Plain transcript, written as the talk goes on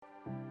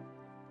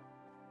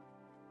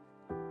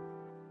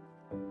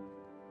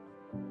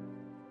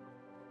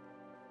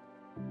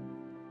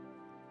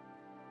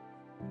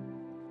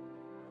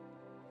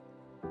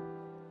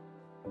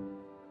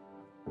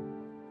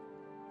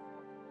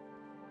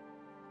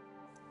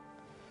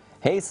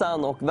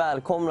Hejsan och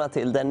välkomna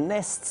till den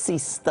näst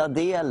sista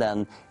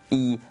delen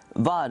i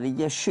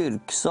Varje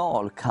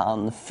kyrksal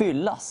kan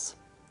fyllas.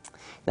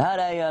 Det här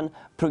är ju en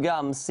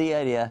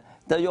programserie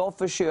där jag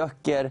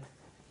försöker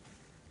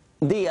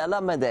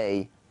dela med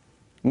dig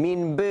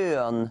min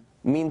bön,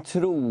 min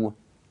tro,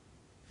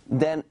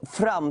 den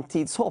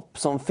framtidshopp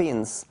som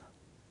finns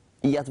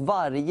i att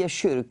varje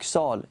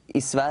kyrksal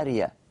i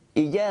Sverige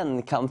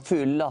igen kan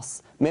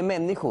fyllas med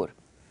människor.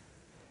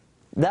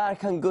 Där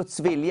kan Guds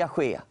vilja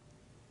ske.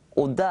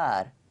 Och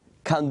där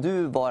kan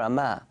du vara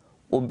med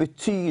och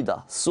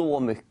betyda så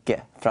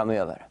mycket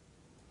framöver.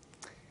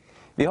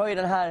 Vi har i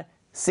den här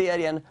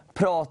serien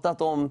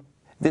pratat om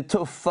det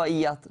tuffa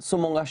i att så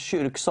många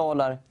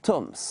kyrksalar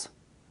töms.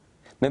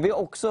 Men vi har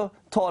också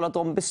talat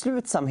om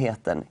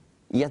beslutsamheten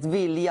i att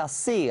vilja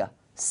se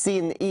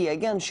sin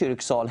egen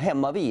kyrksal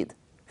hemmavid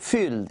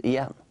fylld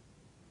igen.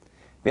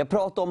 Vi har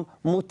pratat om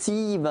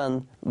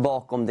motiven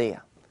bakom det.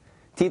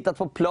 Tittat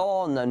på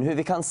planen, hur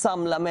vi kan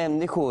samla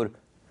människor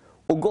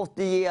och gått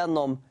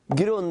igenom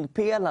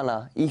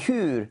grundpelarna i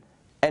hur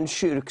en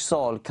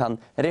kyrksal kan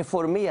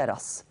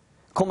reformeras.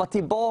 Komma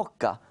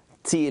tillbaka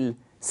till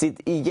sitt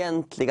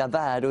egentliga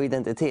värde och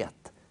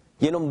identitet.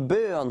 Genom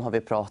bön har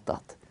vi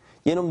pratat.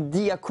 Genom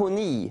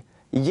diakoni,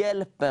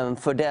 hjälpen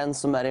för den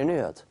som är i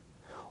nöd.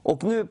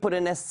 Och nu på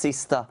det näst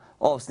sista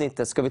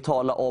avsnittet ska vi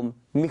tala om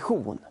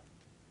mission.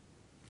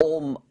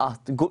 Om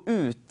att gå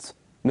ut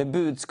med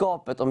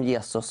budskapet om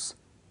Jesus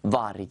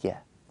varje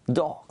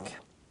dag.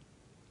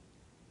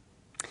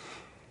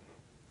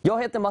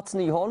 Jag heter Mats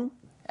Nyholm,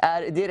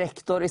 är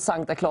direktor i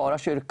Sankta Clara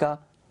kyrka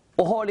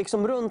och har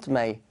liksom runt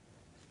mig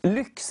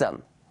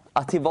lyxen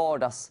att till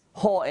vardags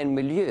ha en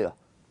miljö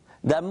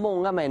där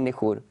många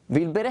människor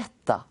vill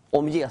berätta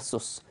om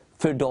Jesus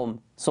för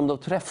dem som de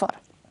träffar.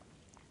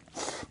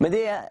 Men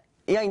det är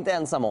jag inte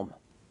ensam om.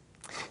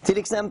 Till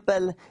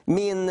exempel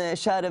min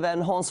kära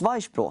vän Hans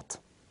Weissbrot.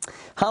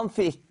 Han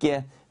fick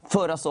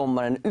förra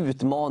sommaren en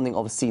utmaning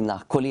av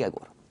sina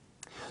kollegor.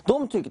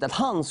 De tyckte att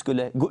han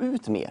skulle gå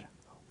ut mer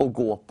och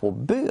gå på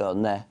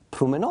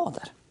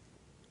bönepromenader.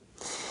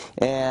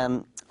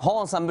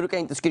 Hans han brukar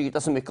inte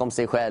skryta så mycket om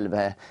sig själv.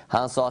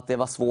 Han sa att det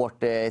var svårt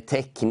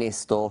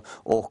tekniskt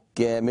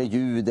och med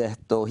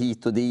ljudet och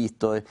hit och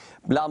dit. Och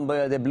ibland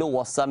började det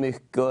blåsa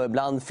mycket och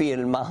ibland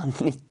filmade han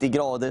 90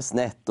 grader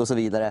snett och så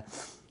vidare.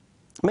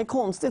 Men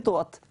konstigt då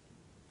att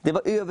det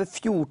var över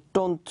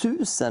 14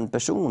 000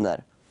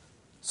 personer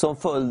som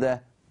följde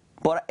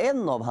bara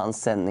en av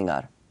hans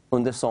sändningar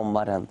under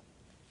sommaren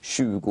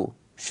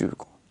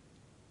 2020.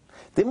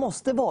 Det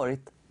måste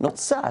varit något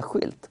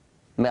särskilt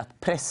med att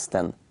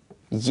prästen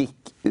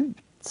gick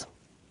ut.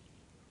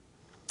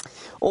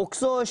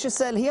 Också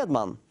Giselle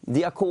Hedman,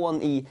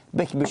 diakon i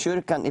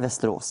Bäckbykyrkan i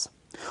Västerås.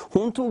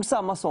 Hon tog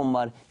samma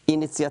sommar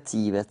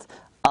initiativet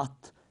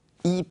att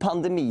i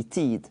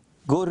pandemitid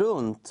gå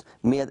runt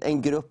med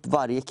en grupp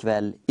varje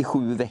kväll i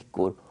 7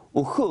 veckor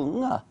och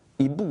sjunga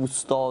i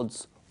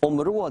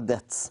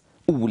bostadsområdets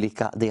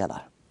olika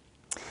delar.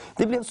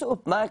 Det blev så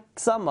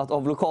uppmärksammat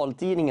av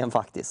lokaltidningen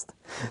faktiskt.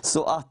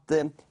 Så att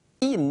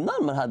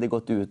innan man hade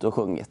gått ut och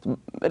sjungit,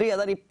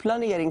 redan i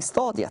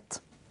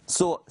planeringsstadiet,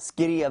 så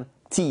skrev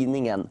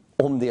tidningen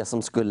om det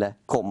som skulle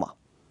komma.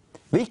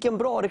 Vilken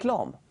bra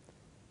reklam!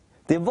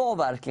 Det var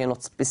verkligen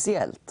något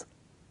speciellt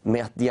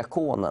med att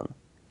diakonen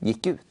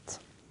gick ut.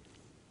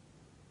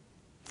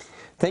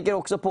 Tänker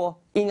också på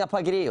Inga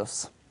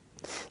Pagreus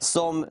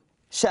som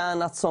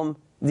tjänat som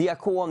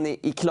diakon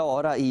i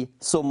Klara i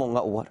så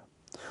många år.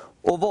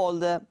 Och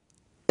valde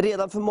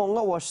redan för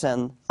många år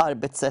sedan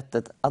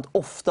arbetssättet att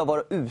ofta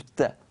vara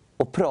ute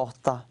och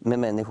prata med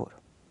människor.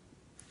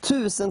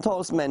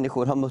 Tusentals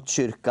människor har mött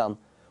kyrkan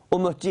och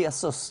mött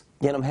Jesus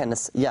genom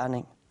hennes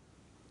gärning.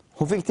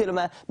 Hon fick till och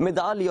med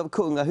medalj av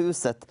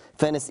kungahuset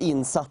för hennes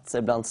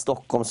insatser bland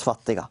Stockholms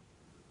fattiga.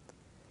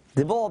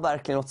 Det var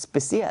verkligen något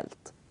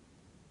speciellt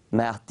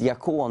med att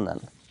diakonen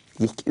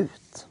gick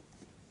ut.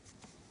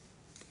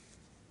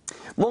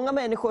 Många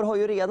människor har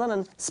ju redan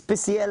en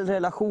speciell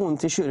relation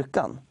till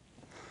kyrkan.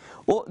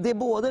 Och det är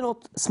både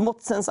något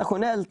smått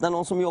sensationellt när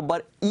någon som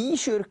jobbar i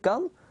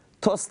kyrkan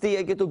tar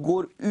steget och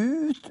går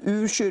ut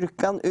ur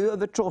kyrkan,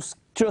 över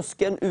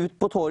tröskeln ut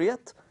på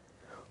torget.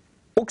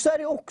 Och så är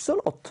det också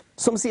något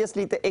som ses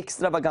lite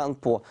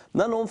extravagant på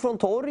när någon från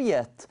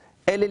torget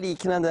eller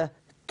liknande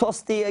tar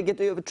steget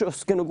över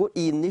tröskeln och går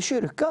in i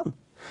kyrkan.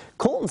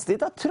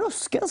 Konstigt att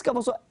tröskeln ska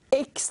vara så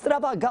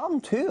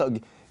extravagant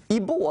hög i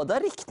båda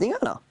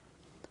riktningarna.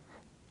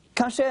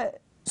 Kanske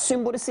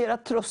symboliserar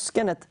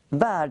tröskeln ett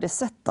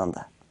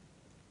värdesättande.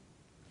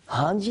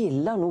 Han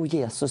gillar nog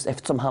Jesus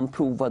eftersom han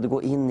provade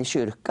gå in i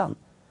kyrkan.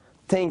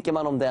 Tänker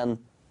man om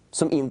den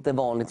som inte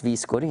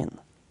vanligtvis går in.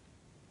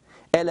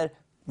 Eller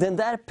den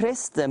där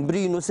prästen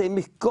bryr nog sig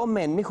mycket om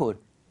människor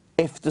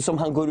eftersom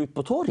han går ut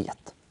på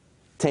torget.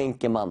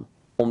 Tänker man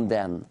om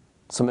den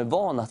som är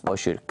van att vara i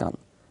kyrkan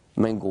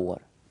men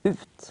går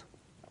ut.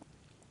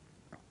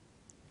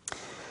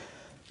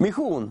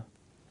 Mission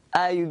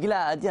är ju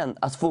glädjen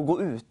att få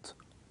gå ut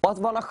och att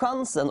vara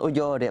chansen att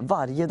göra det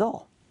varje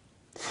dag.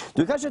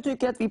 Du kanske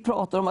tycker att vi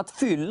pratar om att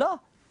fylla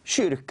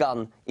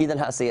kyrkan i den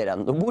här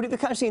serien. Då borde vi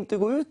kanske inte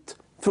gå ut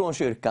från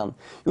kyrkan.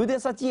 Jo, det är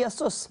så att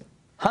Jesus,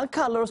 han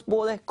kallar oss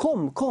både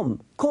kom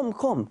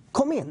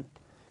in.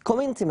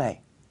 Kom in till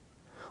mig.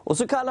 Och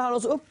så kallar han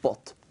oss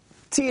uppåt.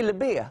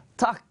 Tillbe,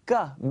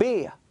 tacka,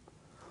 be.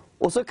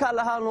 Och så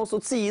kallar han oss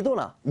åt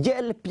sidorna.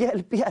 Hjälp.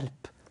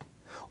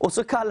 Och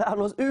så kallar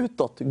han oss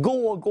utåt.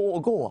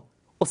 Gå.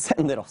 Och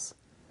sänder oss.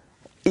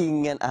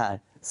 Ingen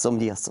är som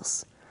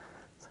Jesus.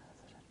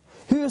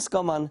 Hur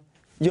ska man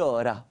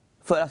göra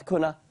för att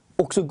kunna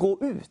också gå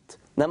ut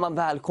när man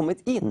väl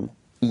kommit in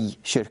i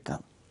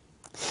kyrkan?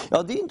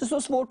 Ja, det är inte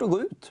så svårt att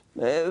gå ut.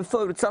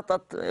 Förutsatt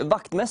att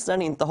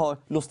vaktmästaren inte har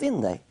låst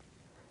in dig.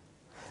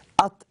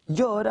 Att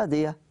göra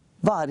det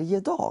varje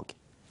dag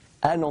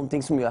är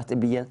någonting som gör att det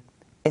blir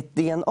ett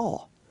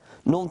DNA.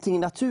 Någonting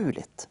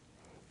naturligt.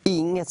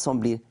 Inget som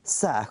blir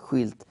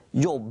särskilt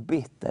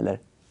jobbigt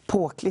eller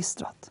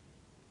påklistrat.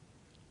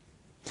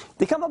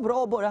 Det kan vara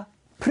bra att bara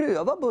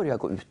börja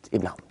gå ut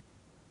ibland.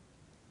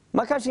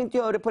 Man kanske inte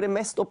gör det på det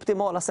mest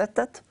optimala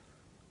sättet.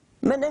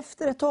 Men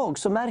efter ett tag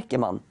så märker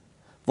man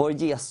var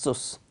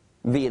Jesus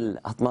vill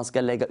att man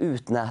ska lägga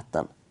ut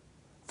näten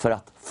för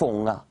att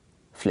fånga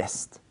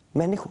flest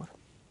människor.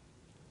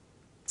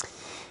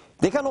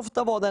 Det kan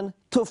ofta vara den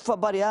tuffa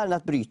barriären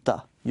att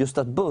bryta, just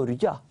att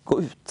börja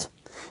gå ut.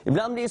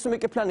 Ibland blir det så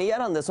mycket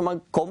planerande så man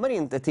kommer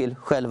inte till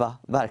själva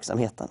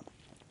verksamheten.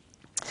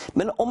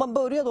 Men om man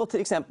börjar då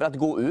till exempel att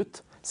gå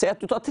ut, säg att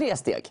du tar 3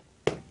 steg.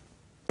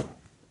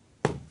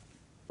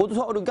 Och då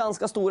tar du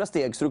ganska stora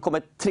steg så du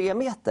kommer 3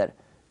 meter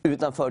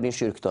utanför din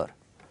kyrkdörr.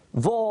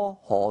 Vad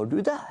har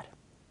du där?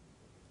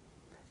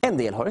 En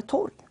del har ett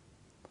torg.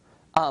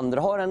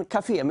 Andra har en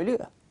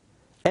kafémiljö.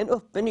 En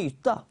öppen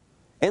yta.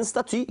 En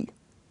staty.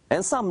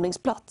 En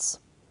samlingsplats.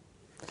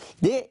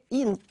 Det är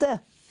inte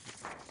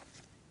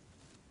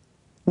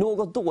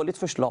något dåligt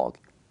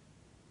förslag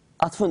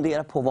att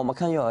fundera på vad man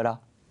kan göra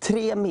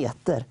 3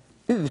 meter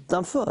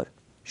utanför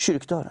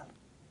kyrkdörren.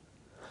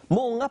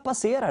 Många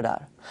passerar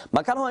där.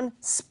 Man kan ha en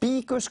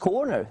speakers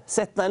corner,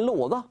 sätta en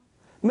låda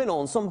med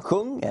någon som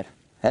sjunger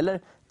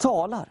eller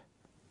talar.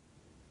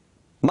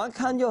 Man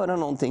kan göra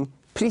någonting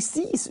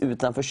precis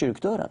utanför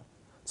kyrkdörren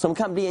som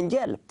kan bli en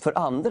hjälp för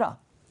andra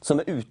som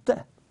är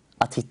ute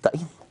att hitta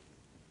in.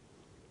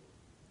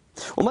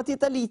 Om man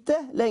tittar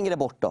lite längre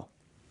bort då.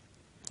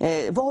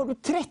 Vad har du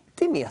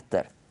 30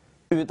 meter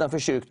utanför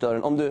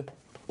kyrkdörren om du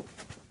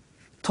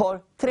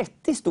tar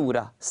 30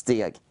 stora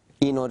steg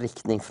i någon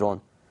riktning från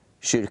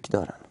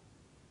kyrkdörren?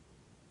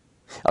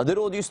 Ja, det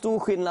råder ju stor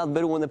skillnad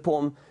beroende på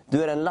om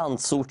du är en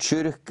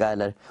landsortskyrka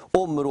eller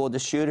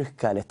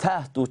områdeskyrka eller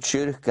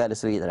tätortskyrka eller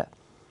så vidare.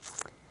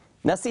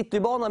 När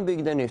Citybanan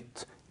byggde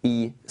nytt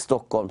i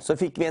Stockholm så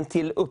fick vi en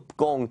till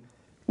uppgång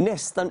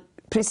nästan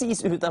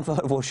precis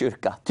utanför vår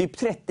kyrka. Typ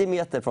 30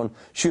 meter från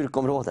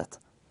kyrkområdet.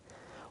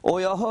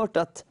 Och jag har hört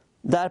att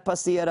där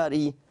passerar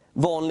i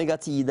vanliga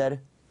tider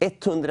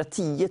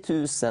 110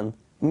 000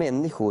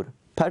 människor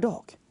per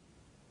dag.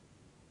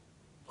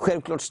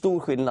 Självklart stor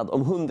skillnad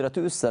om 100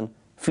 000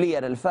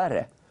 fler eller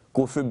färre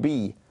går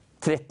förbi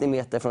 30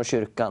 meter från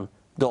kyrkan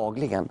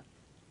dagligen.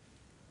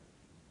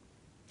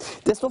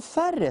 Desto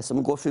färre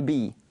som går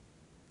förbi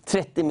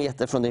 30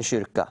 meter från din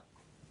kyrka,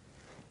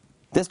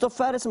 desto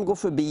färre som går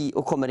förbi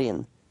och kommer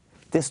in,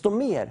 desto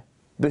mer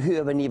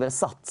behöver ni väl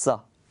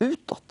satsa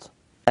utåt,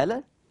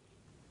 eller?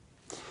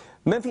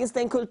 Men finns det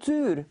en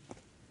kultur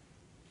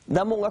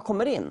där många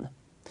kommer in?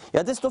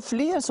 Ja, desto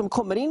fler som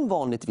kommer in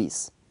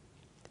vanligtvis,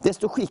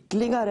 desto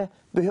skickligare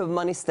behöver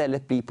man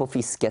istället bli på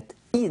fisket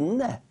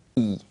inne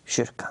i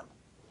kyrkan.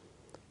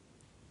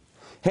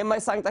 Hemma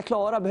i Sankta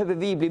Clara behöver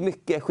vi bli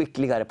mycket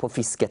skickligare på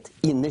fisket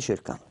inne i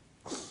kyrkan.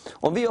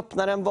 Om vi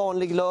öppnar en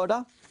vanlig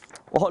lördag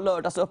och har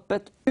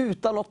lördagsöppet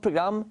utan något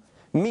program,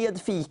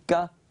 med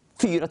fika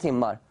 4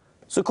 timmar,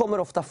 så kommer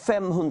ofta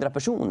 500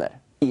 personer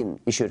in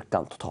i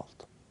kyrkan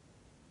totalt.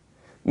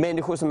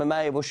 Människor som är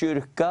med i vår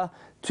kyrka,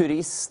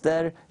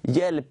 turister,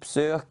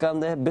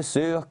 hjälpsökande,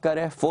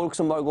 besökare, folk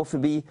som bara går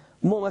förbi,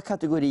 många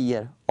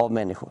kategorier av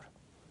människor.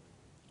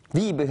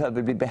 Vi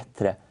behöver bli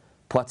bättre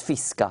på att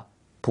fiska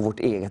på vårt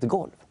eget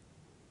golv.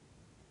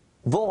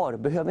 Var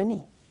behöver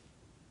ni?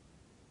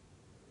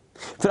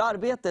 För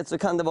arbetet så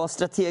kan det vara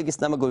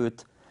strategiskt när man går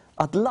ut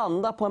att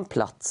landa på en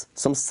plats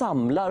som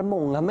samlar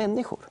många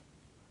människor.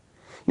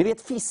 Ni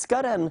vet,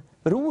 fiskaren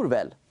ror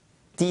väl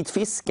dit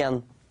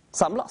fisken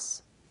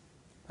samlas?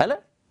 Eller?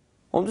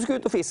 Om du ska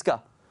ut och fiska,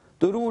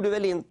 då ror du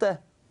väl inte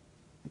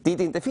dit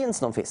det inte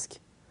finns någon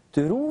fisk?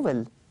 Du ror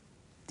väl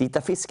dit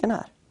där fisken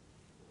är?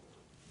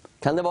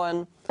 Kan det vara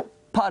en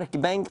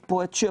parkbänk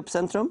på ett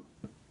köpcentrum?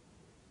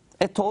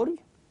 Ett torg?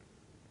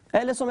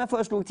 Eller som jag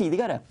föreslog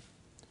tidigare,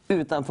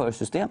 utanför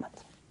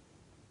systemet?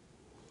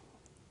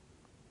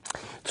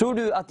 Tror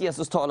du att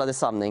Jesus talade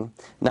sanning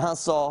när han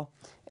sa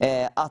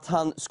att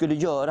han skulle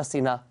göra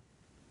sina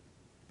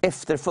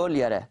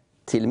efterföljare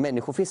till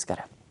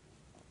människofiskare?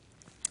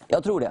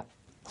 Jag tror det.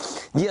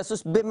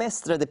 Jesus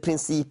bemästrade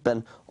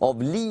principen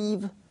av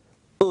liv,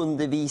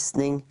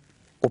 undervisning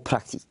och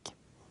praktik.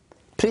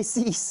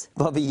 precis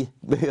vad vi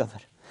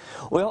behöver.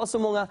 Och jag har så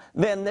många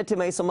vänner till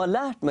mig som har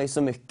lärt mig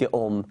så mycket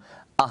om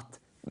att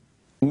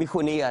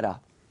missionera,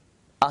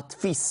 att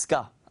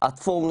fiska, att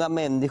fånga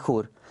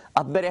människor,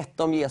 att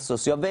berätta om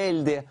Jesus. Jag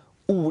väljer det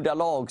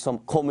ordalag som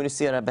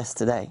kommunicerar bäst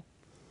till dig.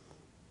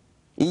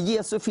 I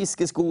Jesu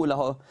fiskeskola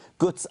har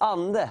Guds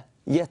ande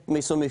gett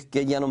mig så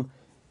mycket genom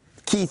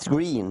Keith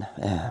Green,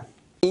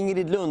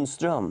 Ingrid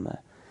Lundström,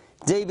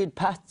 David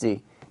Patty,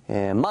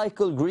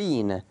 Michael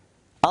Green,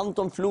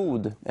 Anton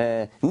Flod,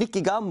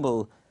 Nicky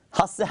Gamble,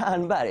 Hasse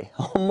Hernberg.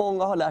 Och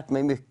många har lärt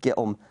mig mycket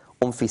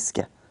om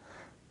fiske.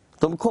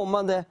 De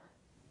kommande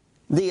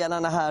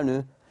delarna här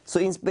nu så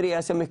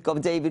inspireras jag mycket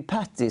av David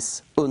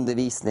Pattys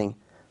undervisning.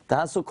 Det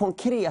här så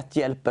konkret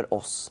hjälper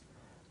oss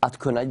att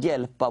kunna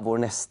hjälpa vår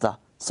nästa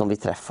som vi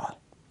träffar.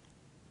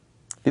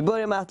 Vi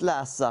börjar med att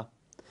läsa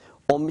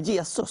om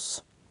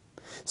Jesus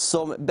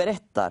som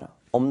berättar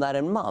om när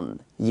en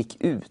man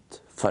gick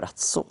ut för att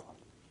så.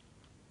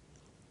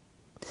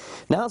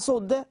 När han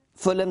sådde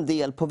föll en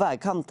del på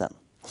vägkanten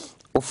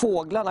och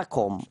fåglarna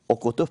kom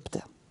och åt upp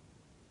det.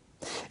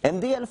 En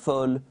del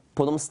föll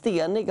på de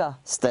steniga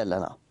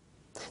ställena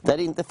där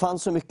det inte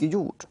fanns så mycket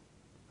jord.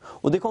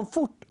 Och det kom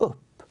fort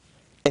upp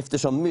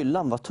eftersom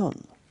myllan var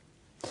tunn.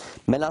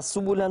 Men när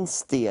solen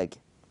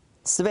steg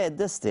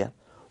sveddes det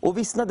och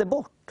vissnade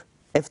bort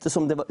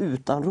eftersom det var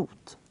utan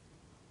rot.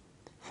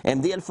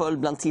 En del föll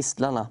bland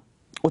tistlarna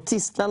och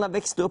tistlarna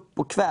växte upp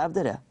och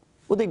kvävde det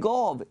och det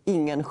gav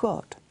ingen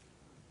skörd.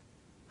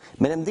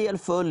 Men en del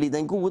föll i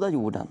den goda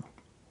jorden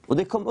och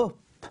det kom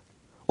upp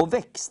och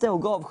växte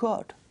och gav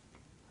skörd.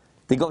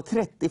 Det gav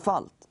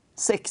 30-falt,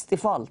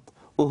 60-falt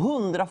och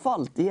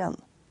 100-falt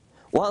igen.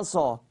 Och han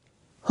sa,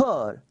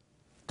 hör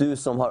du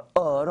som har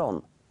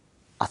öron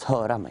att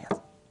höra med.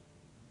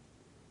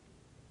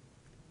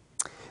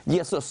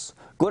 Jesus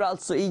går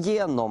alltså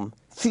igenom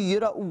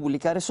 4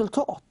 olika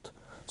resultat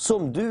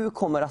som du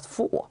kommer att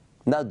få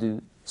när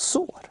du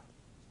sår.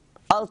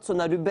 Alltså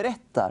när du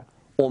berättar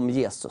om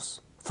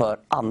Jesus för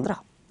andra.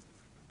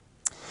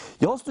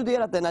 Jag har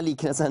studerat denna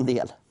liknelse en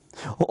del.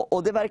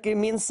 Och det verkar ju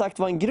minst sagt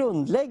vara en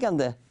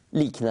grundläggande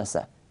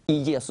liknelse i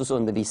Jesus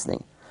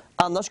undervisning.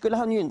 Annars skulle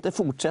han ju inte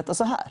fortsätta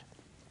så här.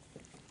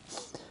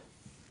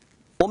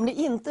 Om ni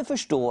inte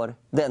förstår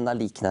denna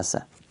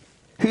liknelse,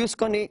 hur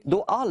ska ni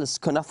då alls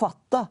kunna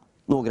fatta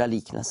några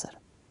liknelser?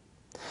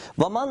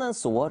 Vad mannen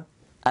sår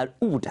är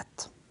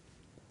ordet.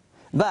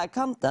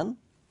 Vägkanten,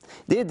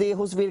 det är det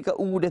hos vilka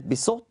ordet blir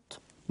sått,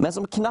 men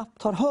som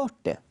knappt har hört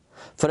det,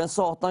 förrän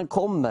Satan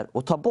kommer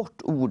och tar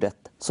bort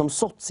ordet som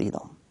såtts i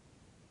dem.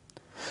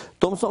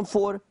 De som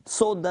får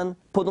sådden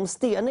på de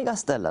steniga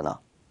ställena,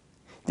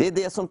 det är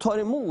det som tar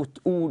emot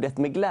ordet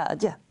med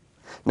glädje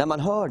när man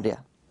hör det,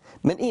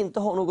 men inte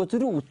har något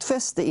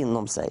rotfäste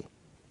inom sig,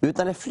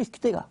 utan är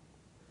flyktiga.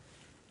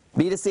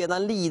 Blir det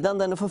sedan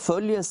lidanden och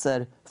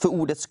förföljelser för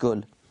ordets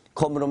skull,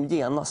 kommer de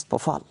genast på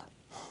fall.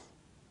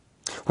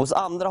 Hos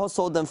andra har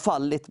sådden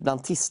fallit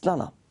bland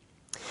tistlarna.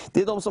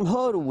 Det är de som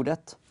hör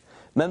ordet,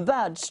 men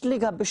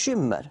världsliga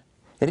bekymmer,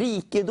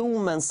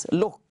 rikedomens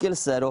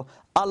lockelser och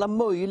alla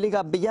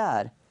möjliga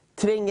begär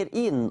tränger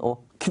in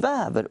och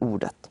kväver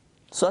ordet,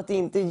 så att det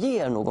inte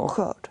ger någon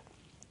skörd.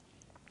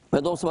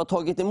 Men de som har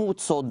tagit emot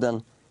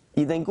sådden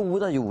i den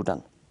goda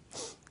jorden,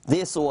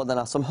 det är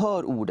sådana som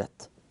hör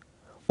ordet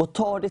och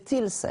tar det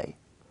till sig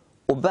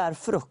och bär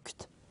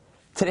frukt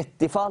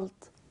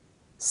 30-falt,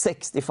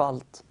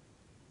 60-falt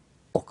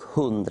och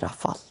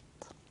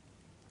 100-falt.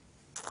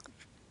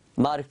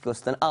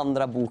 Markus, den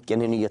andra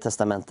boken i Nya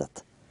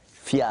testamentet,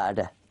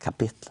 4:e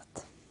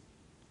kapitlet.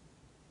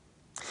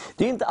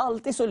 Det är inte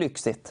alltid så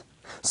lyxigt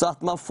så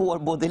att man får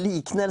både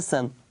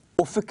liknelsen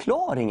och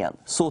förklaringen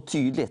så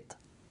tydligt.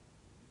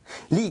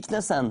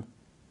 Liknelsen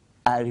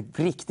är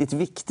riktigt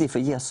viktig för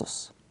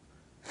Jesus.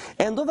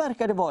 Ändå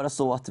verkar det vara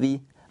så att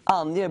vi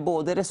anger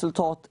både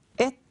resultat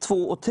 1, 2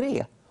 och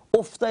 3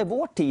 ofta i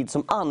vår tid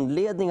som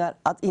anledningar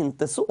att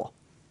inte så.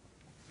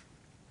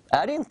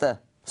 Är det inte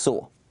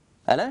så?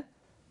 Eller?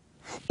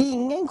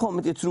 Ingen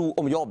kommer till tro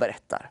om jag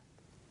berättar.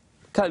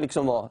 Det kan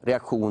liksom vara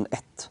reaktion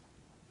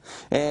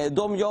 1.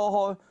 De jag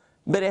har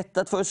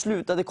berättat för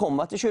slutade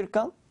komma till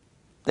kyrkan.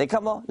 Det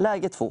kan vara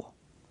läge 2.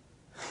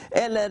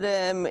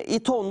 Eller i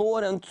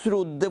tonåren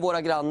trodde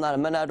våra grannar,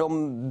 men när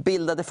de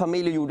bildade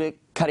familj och gjorde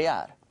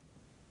karriär.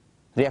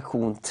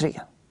 Reaktion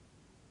 3.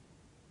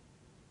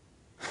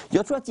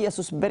 Jag tror att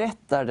Jesus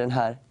berättar den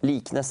här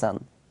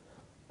liknelsen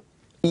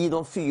i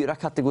de 4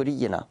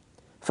 kategorierna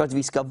för att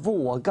vi ska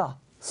våga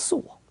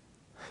så.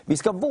 Vi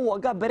ska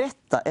våga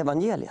berätta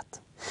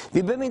evangeliet.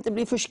 Vi behöver inte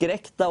bli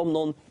förskräckta om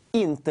någon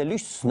inte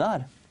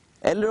lyssnar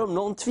eller om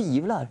någon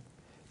tvivlar.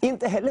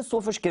 Inte heller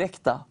så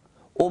förskräckta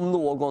om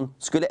någon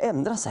skulle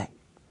ändra sig.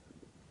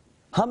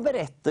 Han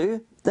berättar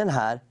ju den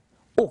här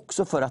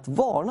också för att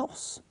varna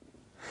oss.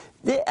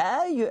 Det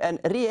är ju en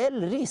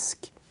reell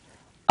risk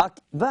att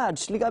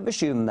världsliga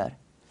bekymmer,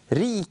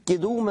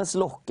 rikedomens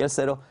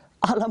lockelser och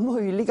alla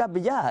möjliga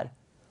begär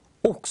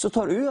också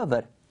tar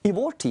över i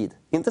vår tid,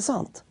 inte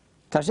sant?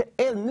 Kanske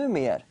ännu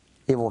mer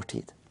i vår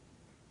tid.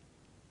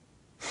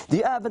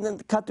 Det är även en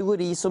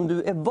kategori som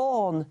du är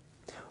van.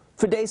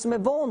 För dig som är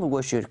van att gå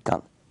i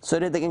kyrkan så är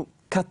det en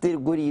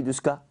kategori du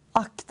ska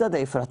akta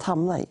dig för att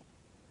hamna i.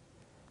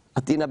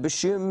 Att dina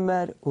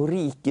bekymmer och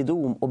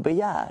rikedom och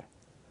begär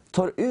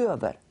tar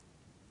över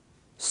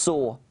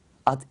så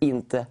att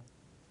inte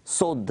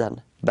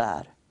sådden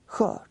bär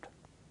skörd.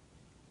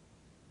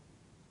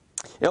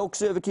 Jag är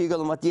också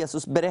övertygad om att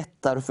Jesus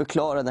berättar och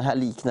förklarar den här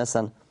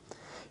liknelsen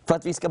för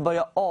att vi ska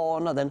börja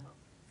ana den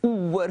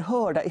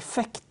oerhörda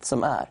effekt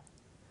som är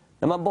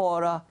när man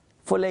bara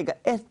får lägga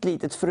ett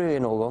litet frö i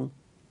någon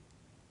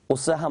och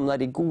så hamnar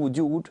det i god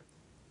jord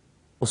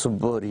och så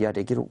börjar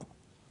det gro.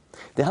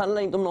 Det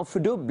handlar inte om någon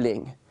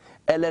fördubbling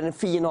eller en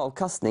fin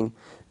avkastning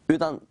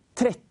utan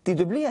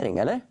 30-dubblering,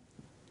 eller?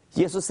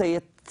 Jesus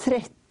säger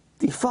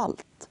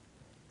 30-falt,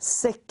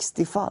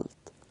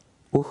 60-falt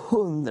och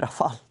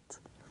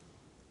 100-falt.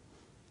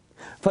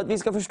 För att vi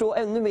ska förstå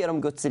ännu mer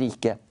om Guds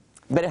rike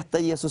berättar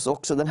Jesus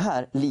också den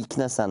här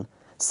liknelsen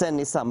sen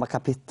i samma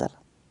kapitel.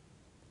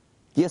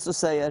 Jesus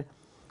säger: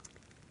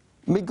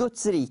 med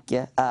Guds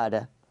rike är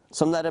det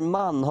som när en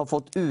man har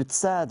fått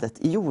utsädet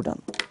i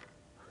jorden.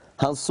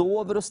 Han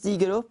sover och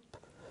stiger upp,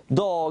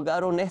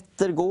 dagar och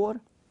nätter går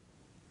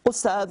och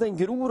säden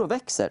gror och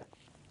växer.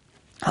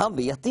 Han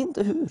vet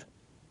inte hur.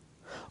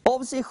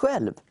 Av sig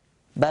själv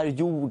bär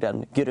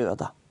jorden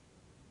gröda.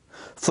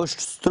 Först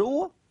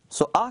strå,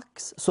 så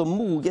ax, så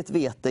moget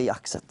vete i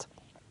axet.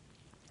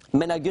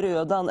 Men när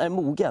grödan är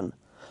mogen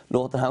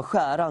låter han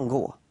skäran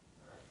gå,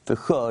 för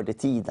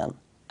skördetiden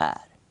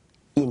är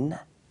inne.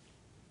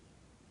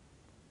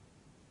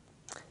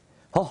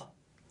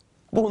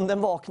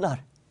 Bonden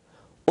vaknar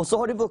och så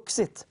har det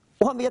vuxit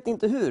och han vet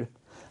inte hur.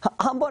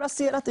 Han bara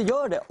ser att det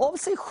gör det. Av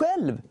sig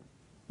själv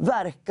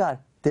verkar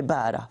det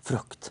bära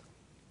frukt.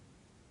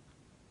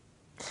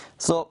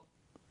 Så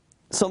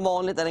som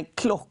vanligt är det en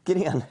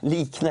klockren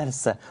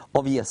liknelse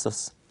av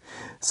Jesus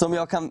som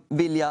jag kan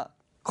vilja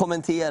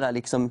kommentera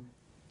liksom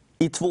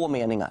i 2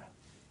 meningar.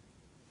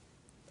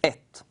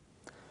 1.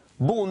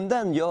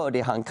 Bonden gör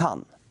det han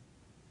kan.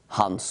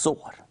 Han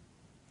sår.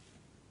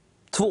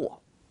 2.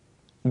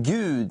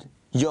 Gud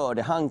gör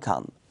det han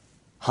kan.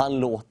 Han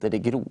låter det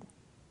gro.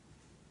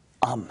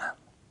 Amen.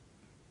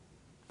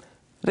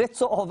 Rätt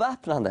så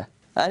avväpnande,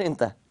 är det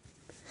inte?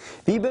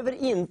 Vi behöver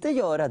inte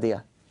göra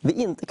det vi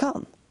inte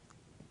kan.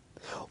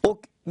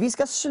 Och vi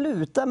ska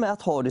sluta med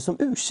att ha det som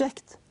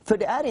ursäkt. För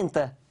det är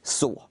inte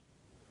så.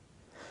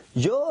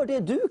 Gör det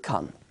du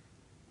kan.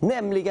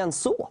 Nämligen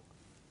så.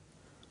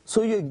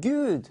 Så gör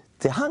Gud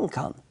det han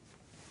kan.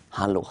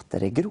 Han låter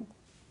det gro.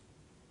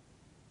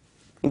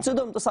 Inte så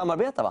dumt att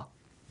samarbeta, va?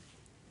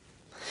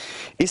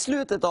 I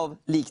slutet av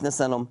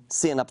liknelsen om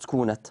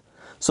senapskornet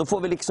så får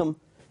vi liksom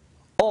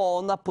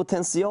ana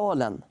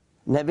potentialen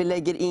när vi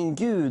lägger in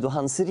Gud och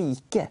hans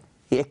rike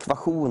i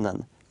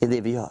ekvationen i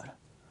det vi gör.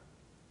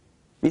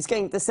 Vi ska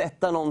inte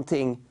sätta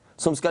någonting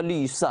som ska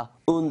lysa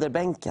under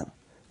bänken.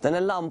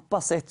 En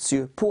lampa sätts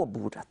ju på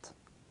bordet.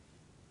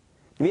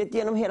 Ni vet,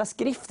 genom hela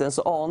skriften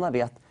så anar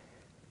vi att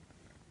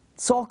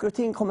saker och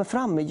ting kommer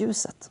fram i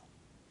ljuset.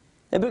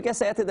 Jag brukar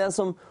säga till den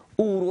som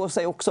oroar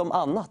sig också om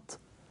annat.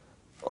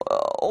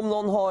 Om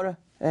någon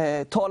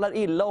talar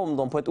illa om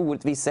dem på ett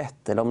orättvist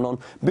sätt, eller om någon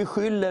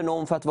beskyller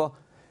någon för att vara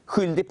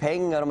skyldig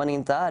pengar om man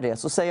inte är det,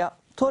 så säger jag: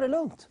 ta det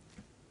lugnt.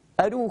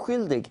 Är du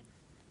oskyldig,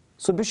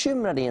 så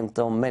bekymra dig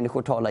inte om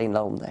människor talar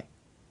illa om dig.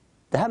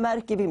 Det här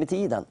märker vi med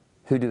tiden,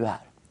 hur du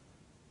är.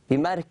 Vi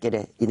märker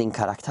det i din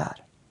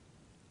karaktär.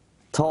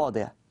 Ta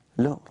det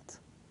lugnt.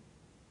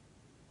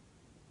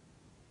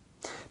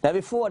 När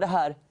vi får det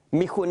här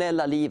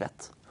missionella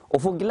livet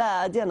och får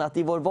glädjen att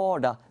i vår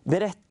vardag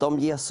berätta om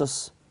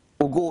Jesus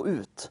och gå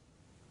ut,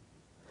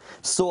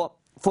 så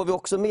får vi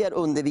också mer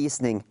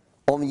undervisning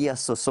om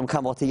Jesus som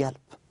kan vara till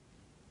hjälp.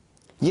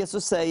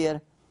 Jesus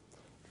säger: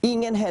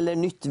 ingen häller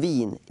nytt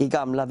vin i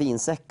gamla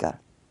vinsäckar,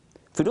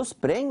 för då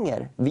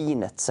spränger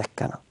vinet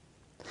säckarna.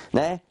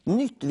 Nej,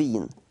 nytt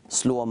vin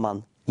slår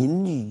man i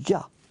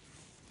nya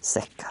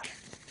säckar.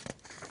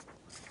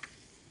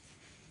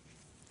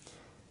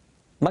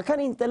 Man kan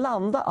inte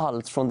landa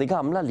allt från det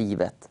gamla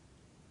livet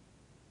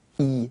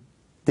i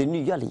det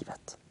nya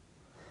livet.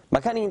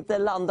 Man kan inte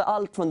landa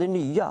allt från det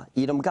nya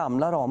i de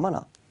gamla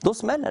ramarna. Då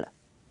smäller det.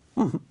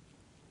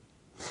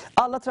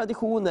 Alla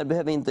traditioner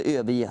behöver inte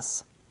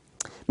överges.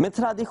 Men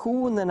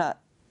traditionerna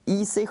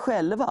i sig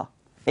själva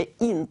är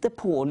inte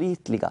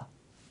pålitliga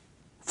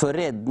för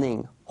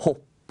räddning,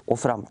 hopp och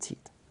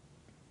framtid.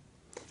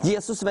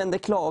 Jesus vände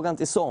klagan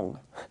till sång.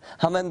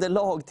 Han vände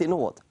lag till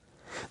nåd.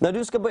 När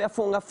du ska börja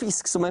fånga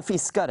fisk som en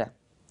fiskare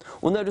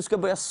och när du ska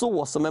börja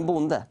så som en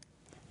bonde,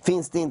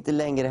 finns det inte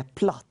längre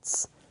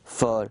plats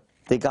för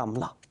det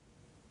gamla.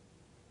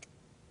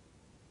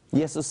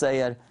 Jesus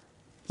säger: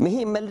 med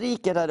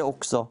himmelriket är det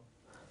också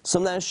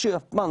som när en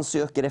köpman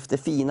söker efter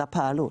fina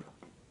pärlor.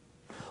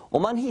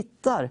 Om han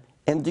hittar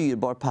en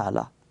dyrbar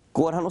pärla,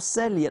 går han och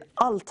säljer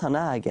allt han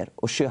äger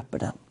och köper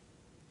den.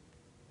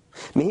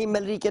 Med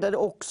himmelriket är det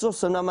också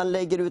som när man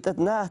lägger ut ett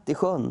nät i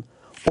sjön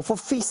och får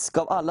fisk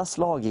av alla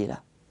slag i det.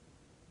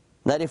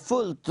 När det är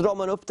fullt drar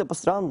man upp det på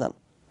stranden.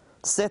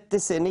 sätter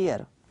sig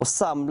ner och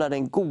samlar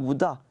den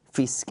goda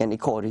fisken i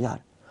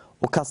korgar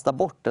och kastar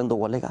bort den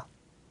dåliga.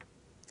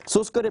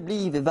 Så ska det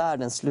bli vid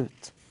världens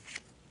slut.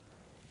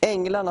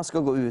 Änglarna ska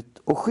gå ut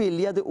och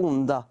skilja det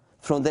onda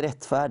från det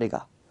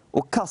rättfärdiga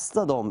och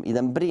kasta dem i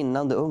den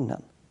brinnande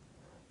ugnen.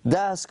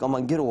 Där ska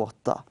man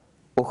gråta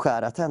och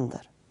skära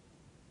tänder.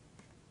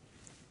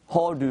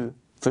 Har du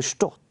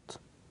förstått?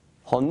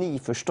 Har ni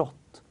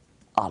förstått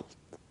allt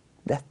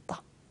detta?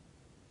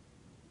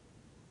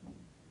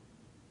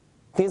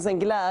 Det finns en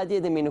glädje i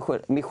det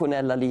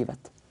missionella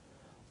livet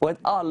och ett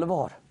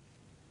allvar.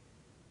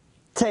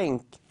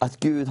 Tänk att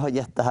Gud har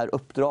gett det här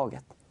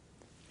uppdraget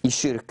i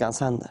kyrkans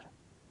händer.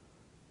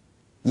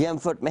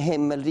 Jämfört med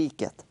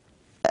himmelriket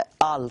är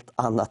allt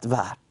annat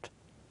värt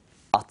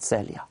att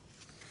sälja.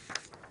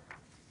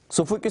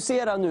 Så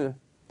fokusera nu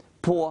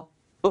på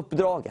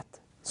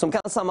uppdraget som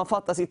kan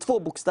sammanfattas i 2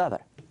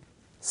 bokstäver.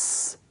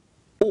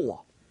 S-Å.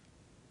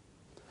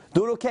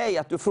 Då är det okej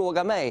att du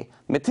frågar mig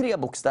med 3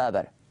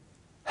 bokstäver.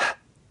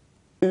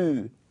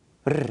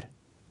 H-U-R.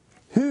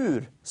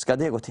 Hur ska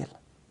det gå till?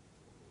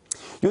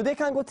 Jo, det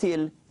kan gå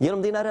till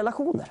genom dina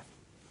relationer.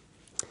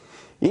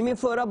 I min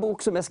förra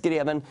bok som jag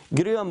skrev, en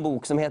grön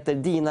bok som heter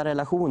Dina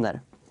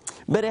relationer,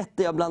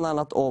 berättar jag bland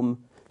annat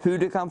om hur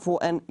du kan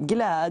få en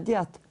glädje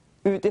att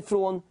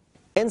utifrån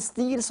en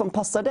stil som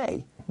passar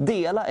dig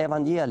dela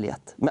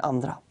evangeliet med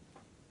andra.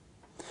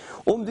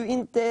 Om du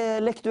inte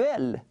är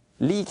lektuell,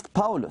 likt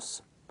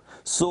Paulus,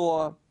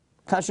 så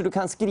kanske du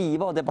kan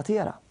skriva och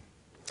debattera.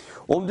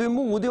 Om du är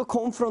modig och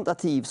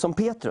konfrontativ som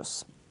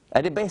Petrus,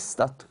 är det bäst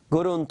att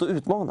gå runt och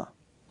utmana.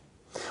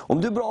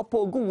 Om du är bra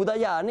på goda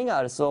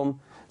gärningar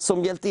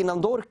som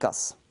hjältinnan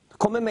Dorcas,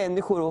 kommer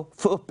människor att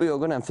få upp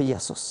ögonen för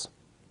Jesus.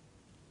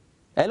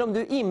 Eller om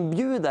du är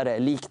inbjudare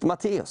likt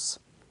Matteus,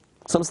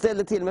 som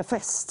ställde till med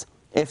fest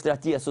efter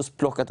att Jesus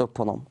plockat upp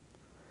honom.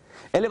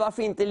 Eller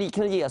varför inte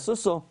likna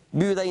Jesus och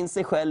bjuda in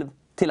sig själv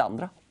till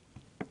andra.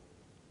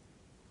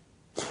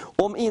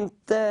 Om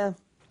inte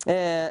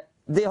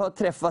det har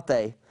träffat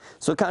dig,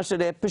 så kanske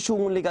det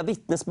personliga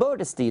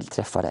vittnesbördets stil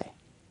träffar dig.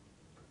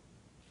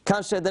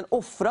 Kanske den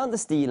offrande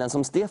stilen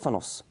som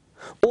Stefanos,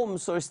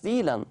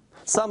 omsorgsstilen,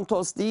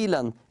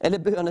 samtalsstilen eller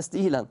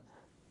bönestilen.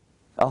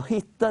 Ja,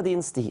 hitta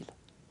din stil.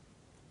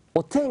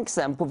 Och tänk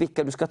sen på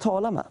vilka du ska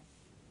tala med.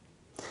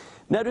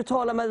 När du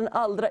talar med den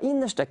allra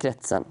innersta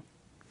kretsen,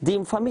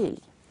 din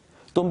familj,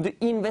 de du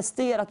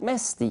investerat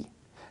mest i,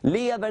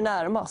 lever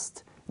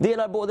närmast,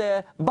 delar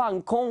både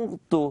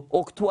bankkonto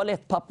och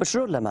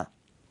toalettpappersrulle med.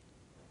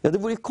 Ja, det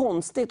vore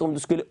konstigt om du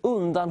skulle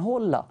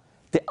undanhålla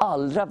det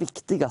allra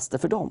viktigaste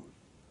för dem.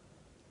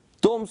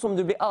 De som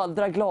du blir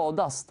allra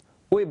gladast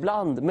och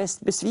ibland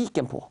mest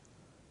besviken på.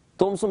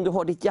 De som du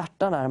har ditt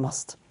hjärta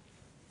närmast.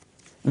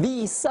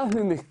 Visa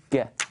hur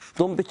mycket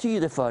de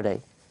betyder för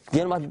dig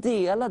genom att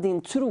dela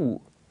din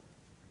tro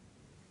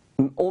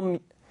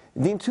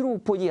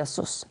på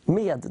Jesus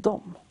med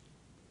dem.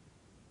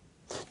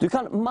 Du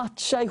kan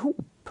matcha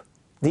ihop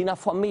dina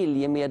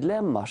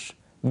familjemedlemmars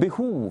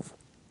behov,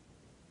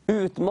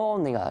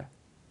 utmaningar,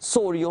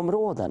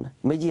 sorgområden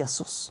med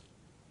Jesus.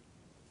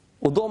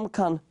 Och de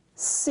kan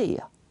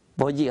se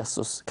vad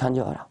Jesus kan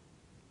göra.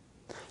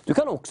 Du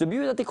kan också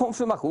bjuda till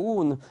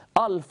konfirmation,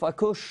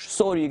 alfakurs,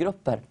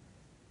 sorggrupper.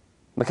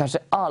 Men kanske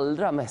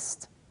allra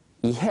mest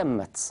i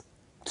hemmets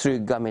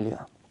trygga miljö.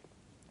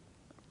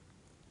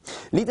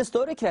 Lite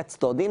större krets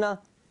då, dina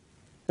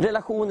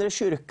relationer i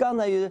kyrkan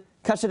är ju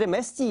kanske det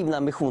mest givna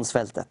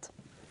missionsfältet.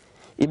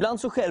 Ibland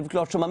så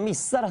självklart som man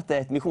missar att det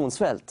är ett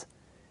missionsfält.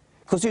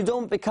 Because you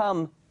don't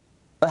become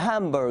a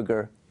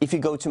hamburger if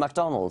you go to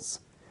McDonald's.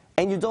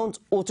 And you don't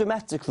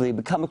automatically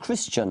become a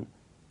Christian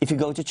if you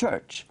go to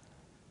church.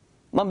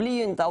 Man blir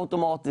ju inte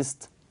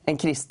automatiskt en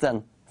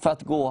kristen för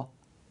att gå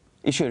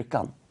i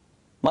kyrkan.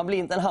 Man blir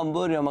inte en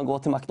hamburgare om man går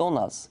till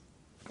McDonald's,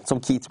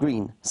 som Keith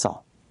Green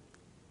sa.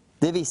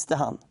 Det visste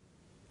han.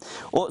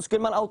 Och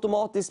skulle man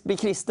automatiskt bli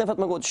kristen för att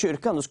man går till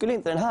kyrkan, då skulle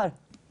inte den här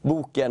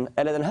boken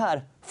eller den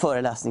här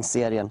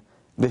föreläsningsserien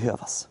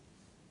behövas.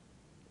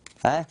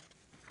 Nej,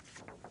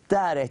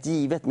 där är ett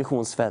givet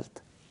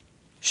missionsfält.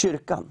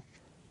 Kyrkan,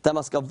 där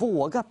man ska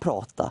våga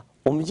prata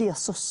om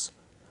Jesus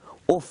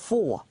och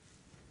få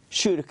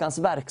kyrkans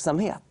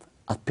verksamhet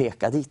att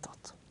peka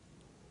ditåt.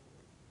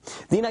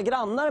 Dina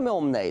grannar med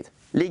omnejd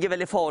ligger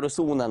väl i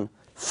farozonen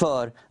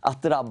för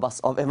att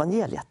drabbas av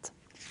evangeliet.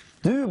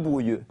 Du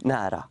bor ju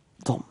nära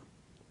dem.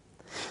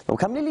 De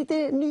kan bli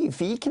lite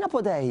nyfikna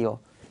på dig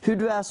och hur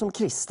du är som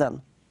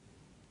kristen.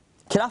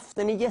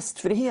 Kraften i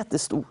gästfrihet är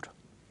stor.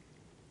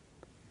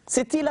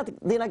 Se till att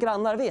dina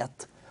grannar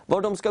vet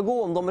var de ska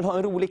gå om de vill ha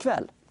en rolig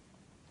kväll.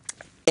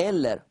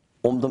 Eller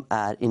om de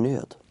är i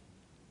nöd.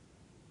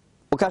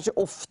 Och kanske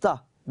ofta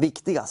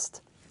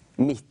viktigast,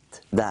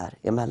 mitt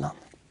däremellan.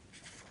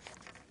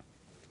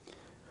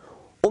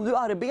 Om du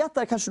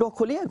arbetar kanske du har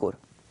kollegor.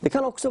 Det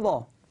kan också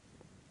vara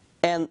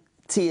en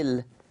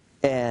till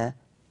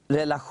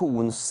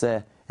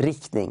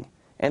relationsriktning.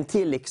 En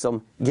till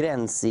liksom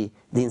gräns i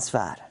din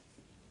sfär.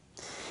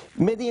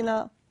 Med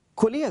dina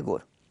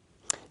kollegor,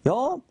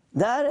 Ja,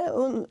 där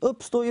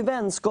uppstår ju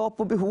vänskap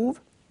och behov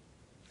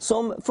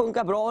som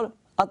funkar bra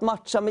att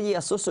matcha med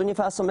Jesus,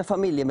 ungefär som med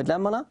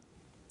familjemedlemmarna.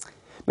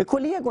 Men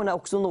kollegorna är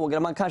också några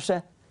man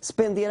kanske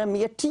spenderar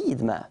mer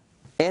tid med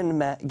än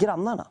med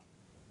grannarna.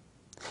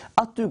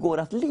 Att du går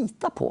att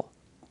lita på,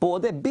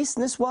 både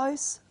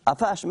business-wise,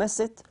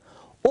 affärsmässigt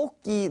och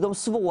i de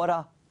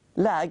svåra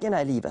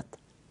lägena i livet,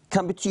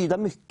 kan betyda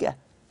mycket,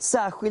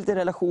 särskilt i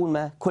relation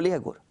med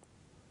kollegor.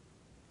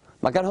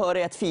 Man kan höra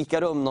i ett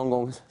fikarum någon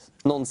gång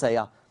någon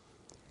säga: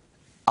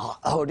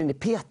 hörde ni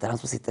Peter, han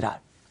som sitter där?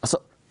 Alltså,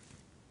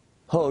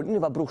 hörde ni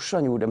vad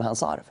brorsan gjorde med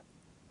hans arv?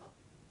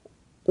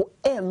 Och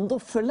ändå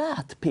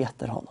förlät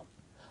Peter honom.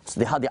 Så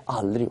det hade jag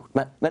aldrig gjort.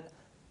 Men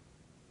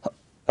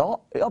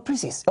ja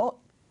precis. Ja,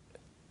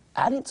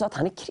 är det inte så att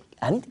han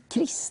är inte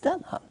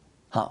kristen,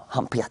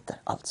 han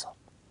Peter alltså?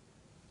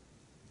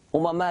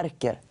 Och man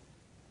märker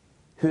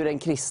hur en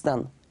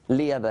kristen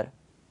lever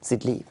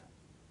sitt liv.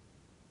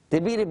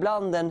 Det blir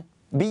ibland en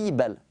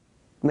bibel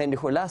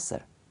människor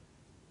läser,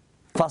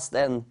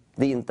 fastän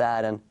det inte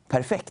är en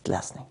perfekt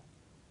läsning.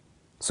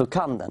 Så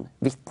kan den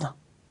vittna.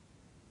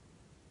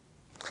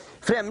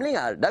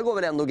 Främlingar, där går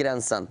väl ändå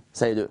gränsen,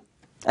 säger du.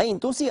 Nej,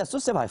 inte hos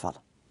Jesus i varje fall.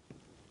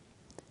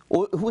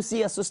 Och hos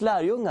Jesus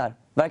lärjungar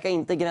verkar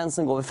inte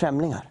gränsen gå vid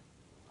främlingar.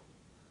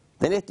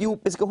 Den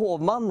etiopiska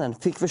hovmannen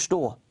fick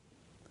förstå,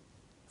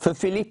 för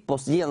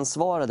Filippos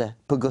gensvarade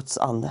på Guds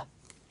ande.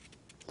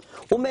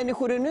 Och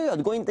människor i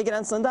nöd, går inte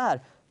gränsen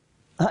där?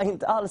 Nej,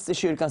 inte alls i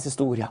kyrkans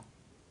historia.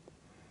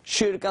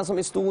 Kyrkan som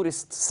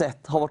historiskt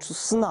sett har varit så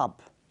snabb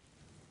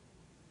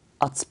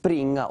att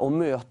springa och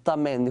möta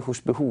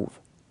människors behov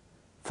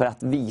för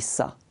att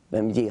visa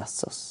vem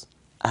Jesus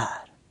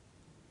är.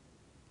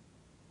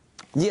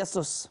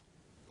 Jesus,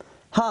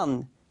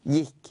 han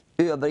gick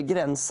över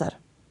gränser.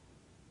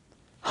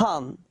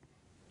 Han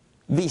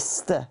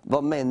visste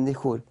vad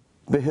människor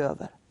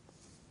behöver.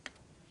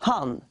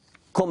 Han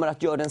kommer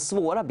att göra den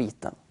svåra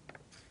biten.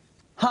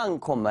 Han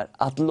kommer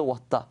att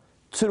låta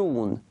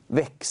tron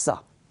växa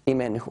i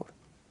människor.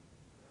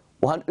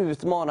 Och han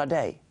utmanar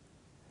dig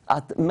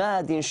att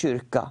med din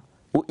kyrka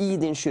och i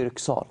din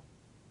kyrksal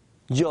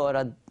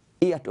göra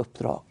ert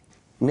uppdrag,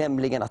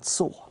 nämligen att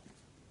så.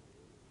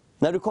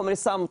 När du kommer i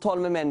samtal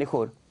med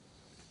människor,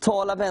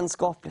 tala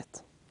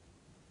vänskapligt.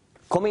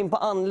 Kom in på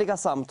andliga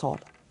samtal.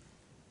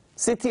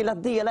 Se till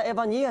att dela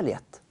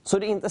evangeliet så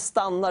det inte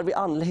stannar vid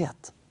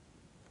andlighet.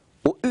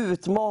 Och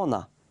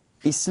utmana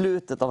i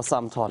slutet av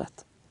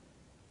samtalet.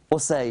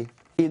 Och säg: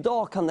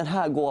 idag kan den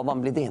här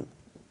gåvan bli din.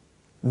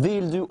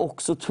 Vill du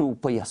också tro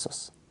på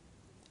Jesus?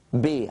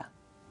 Be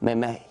med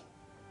mig.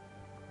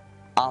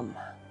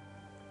 Amen.